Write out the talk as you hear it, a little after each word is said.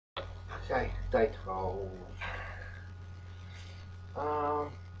Okay, day 12.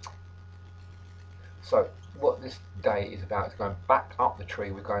 So what this day is about is going back up the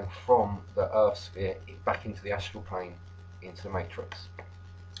tree. We're going from the Earth sphere back into the astral plane, into the matrix.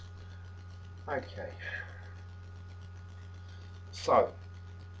 Okay. So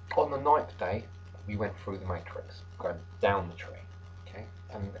on the ninth day, we went through the matrix, going down the tree. Okay,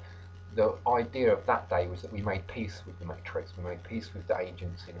 and the idea of that day was that we made peace with the matrix. We made peace with the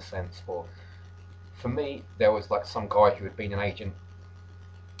agents, in a sense. For me, there was like some guy who had been an agent,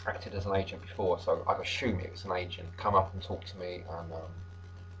 acted as an agent before, so I assume it was an agent, come up and talk to me, and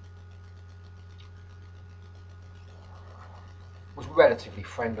was relatively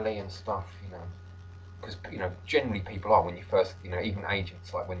friendly and stuff, because generally people are when you first, even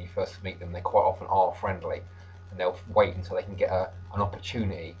agents, like when you first meet them, they quite often are friendly, and they'll wait until they can get an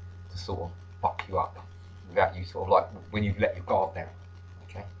opportunity to sort of fuck you up without you sort of like when you've let your guard down.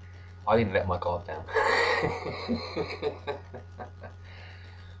 Okay, I didn't let my guard down.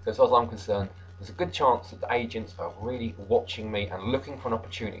 So as far as I'm concerned, there's a good chance that the agents are really watching me and looking for an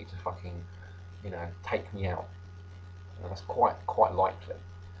opportunity to fucking, take me out. That's quite likely.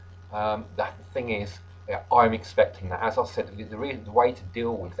 The thing is, I'm expecting that. As I said, the way to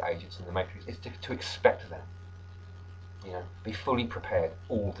deal with the agents in the Matrix is to expect them. Be fully prepared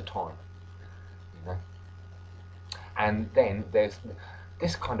all the time. And then this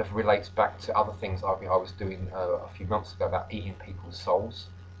kind of relates back to other things I was doing a few months ago about eating people's souls.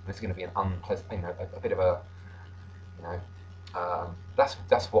 There's going to be an unpleasant, a bit of a,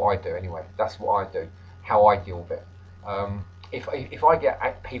 that's what I do anyway. That's what I do. How I deal with it. If I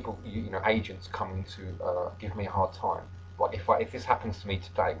get people, agents coming to give me a hard time, like if this happens to me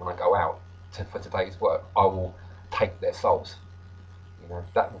today when I go out for today's work, I will take their souls.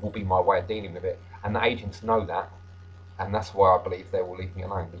 That will be my way of dealing with it, and the agents know that, and that's why I believe they will leave me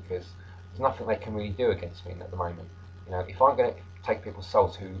alone, because there's nothing they can really do against me at the moment. If I'm going to take people's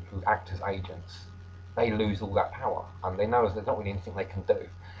souls who act as agents, they lose all that power, and they know there's not really anything they can do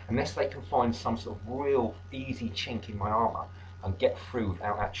unless they can find some sort of real easy chink in my armour and get through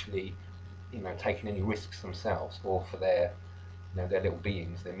without actually, taking any risks themselves or for their little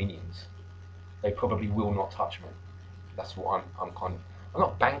beings, their minions. They probably will not touch me. That's what I'm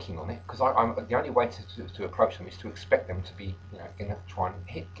not banking on it, because I'm the only way to approach them is to expect them to be, going to try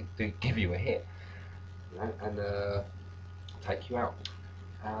and give you a hit, and take you out.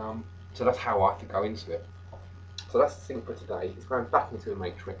 So that's how I have to go into it. So that's the thing for today. It's going back into the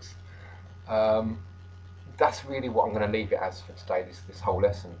matrix. That's really what I'm going to leave it as for today. This whole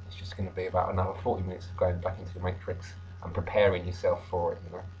lesson. It's just going to be about another 40 minutes of going back into the matrix and preparing yourself for it.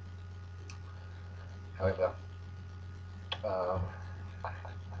 However,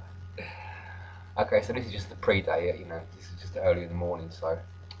 okay, so this is just the pre-day. This is just early in the morning, so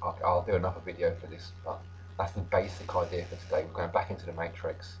I'll do another video for this. But that's the basic idea for today. We're going back into the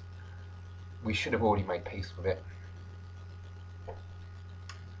matrix. We should have already made peace with it.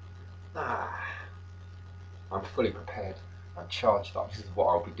 I'm fully prepared. I'm charged up. This is what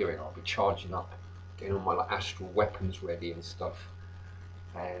I'll be doing. I'll be charging up, getting all my astral weapons ready and stuff,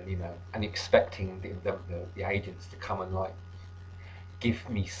 and and expecting the agents to come and give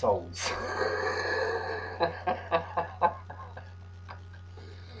me souls.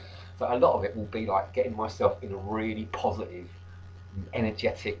 So a lot of it will be like getting myself in a really positive,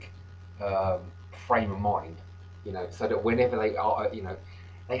 energetic frame of mind, so that whenever they are,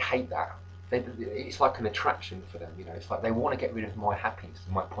 they hate that. It's like an attraction for them, it's like they want to get rid of my happiness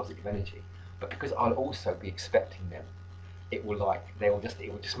and my positive energy, but because I'll also be expecting them, it will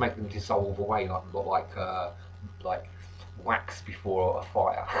just make them dissolve away like wax before a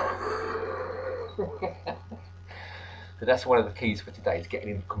fire. So that's one of the keys for today, is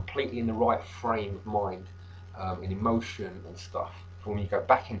getting completely in the right frame of mind, and emotion and stuff. For when you go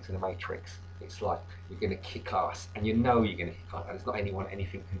back into the matrix, it's like you're going to kick ass, and you're going to kick ass, and there's not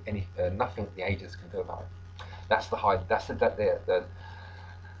nothing the agents can do about it. That's the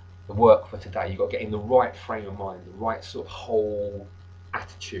work for today. You've got to get in the right frame of mind, the right sort of whole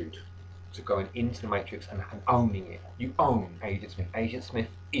attitude to going into the matrix and owning it. You own Agent Smith. Agent Smith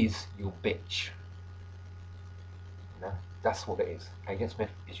is your bitch. That's what it is. Agent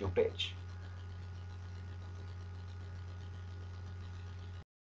Smith is your bitch.